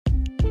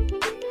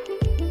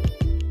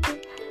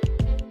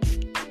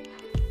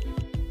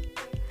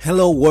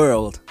Hello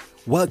world,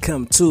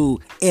 welcome to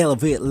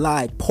Elevate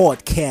Live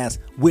Podcast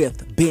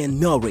with Ben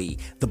Nori,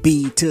 the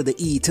B to the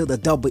E to the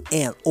double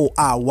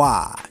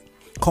N-O-R-Y.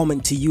 Coming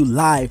to you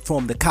live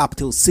from the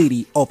capital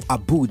city of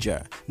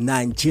Abuja,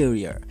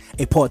 Nigeria.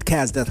 A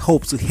podcast that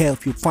hopes to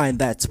help you find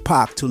that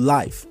spark to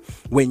life.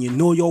 When you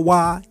know your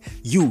why,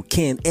 you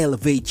can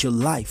elevate your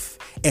life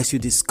as you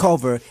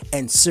discover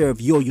and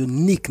serve your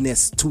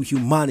uniqueness to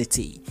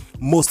humanity.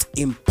 Most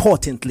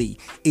importantly,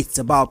 it's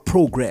about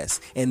progress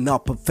and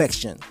not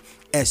perfection.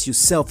 As you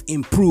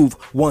self-improve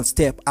one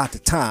step at a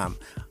time.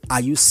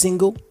 Are you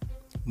single,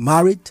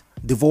 married,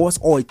 divorced,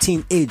 or a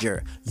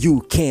teenager?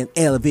 You can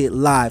elevate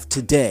life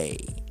today.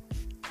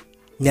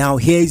 Now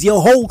here's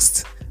your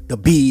host, the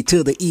B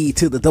to the E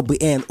to the double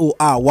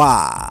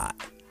N-O-R-Y.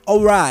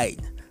 Alright,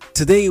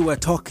 today we're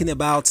talking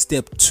about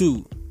step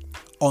 2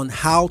 on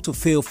how to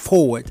fail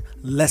forward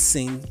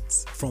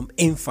lessons from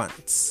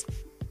infants.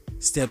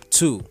 Step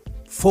 2,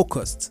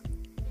 focused.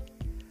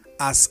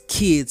 As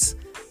kids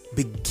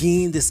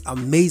begin this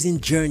amazing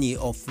journey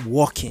of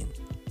walking,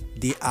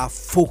 they are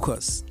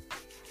focused.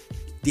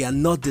 They are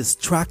not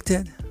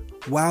distracted.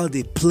 While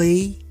they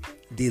play,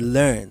 they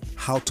learn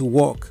how to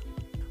walk.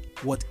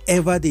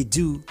 Whatever they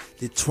do,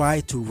 they try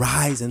to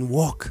rise and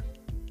walk.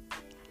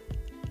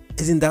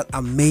 Isn't that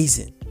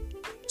amazing?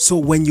 So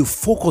when you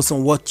focus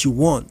on what you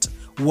want,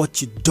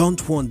 what you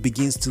don't want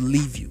begins to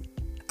leave you.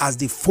 As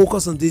they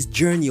focus on this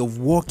journey of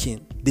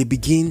walking, they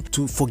begin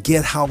to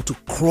forget how to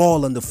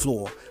crawl on the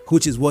floor,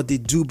 which is what they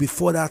do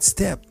before that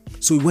step.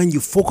 So when you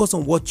focus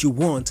on what you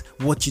want,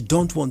 what you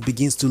don't want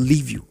begins to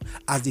leave you.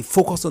 As they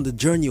focus on the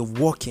journey of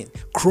walking,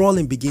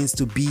 crawling begins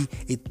to be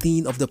a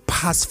thing of the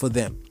past for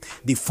them.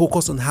 They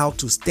focus on how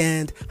to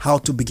stand, how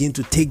to begin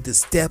to take the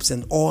steps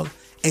and all,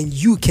 and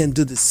you can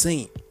do the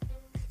same.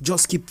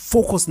 Just keep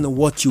focusing on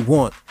what you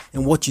want,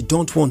 and what you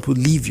don't want will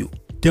leave you.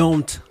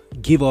 Don't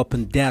give up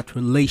in that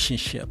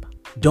relationship.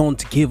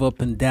 Don't give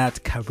up in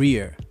that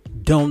career.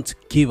 Don't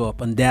give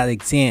up on that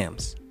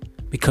exams.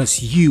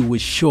 Because you will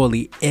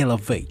surely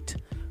elevate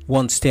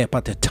one step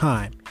at a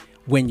time.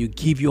 When you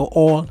give your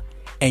all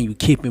and you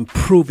keep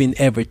improving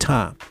every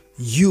time,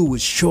 you will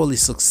surely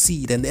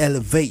succeed and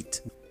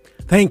elevate.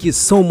 Thank you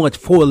so much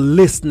for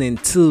listening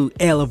to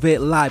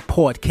Elevate Live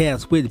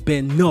Podcast with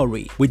Ben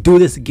Nori. We do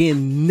this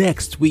again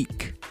next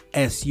week.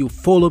 As you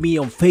follow me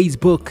on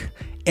Facebook,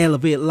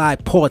 Elevate Live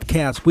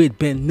Podcast with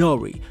Ben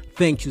Nori.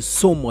 Thank you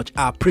so much.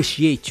 I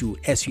appreciate you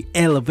as you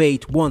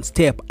elevate one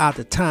step at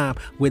a time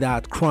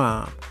without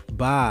crime.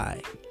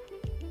 Bye.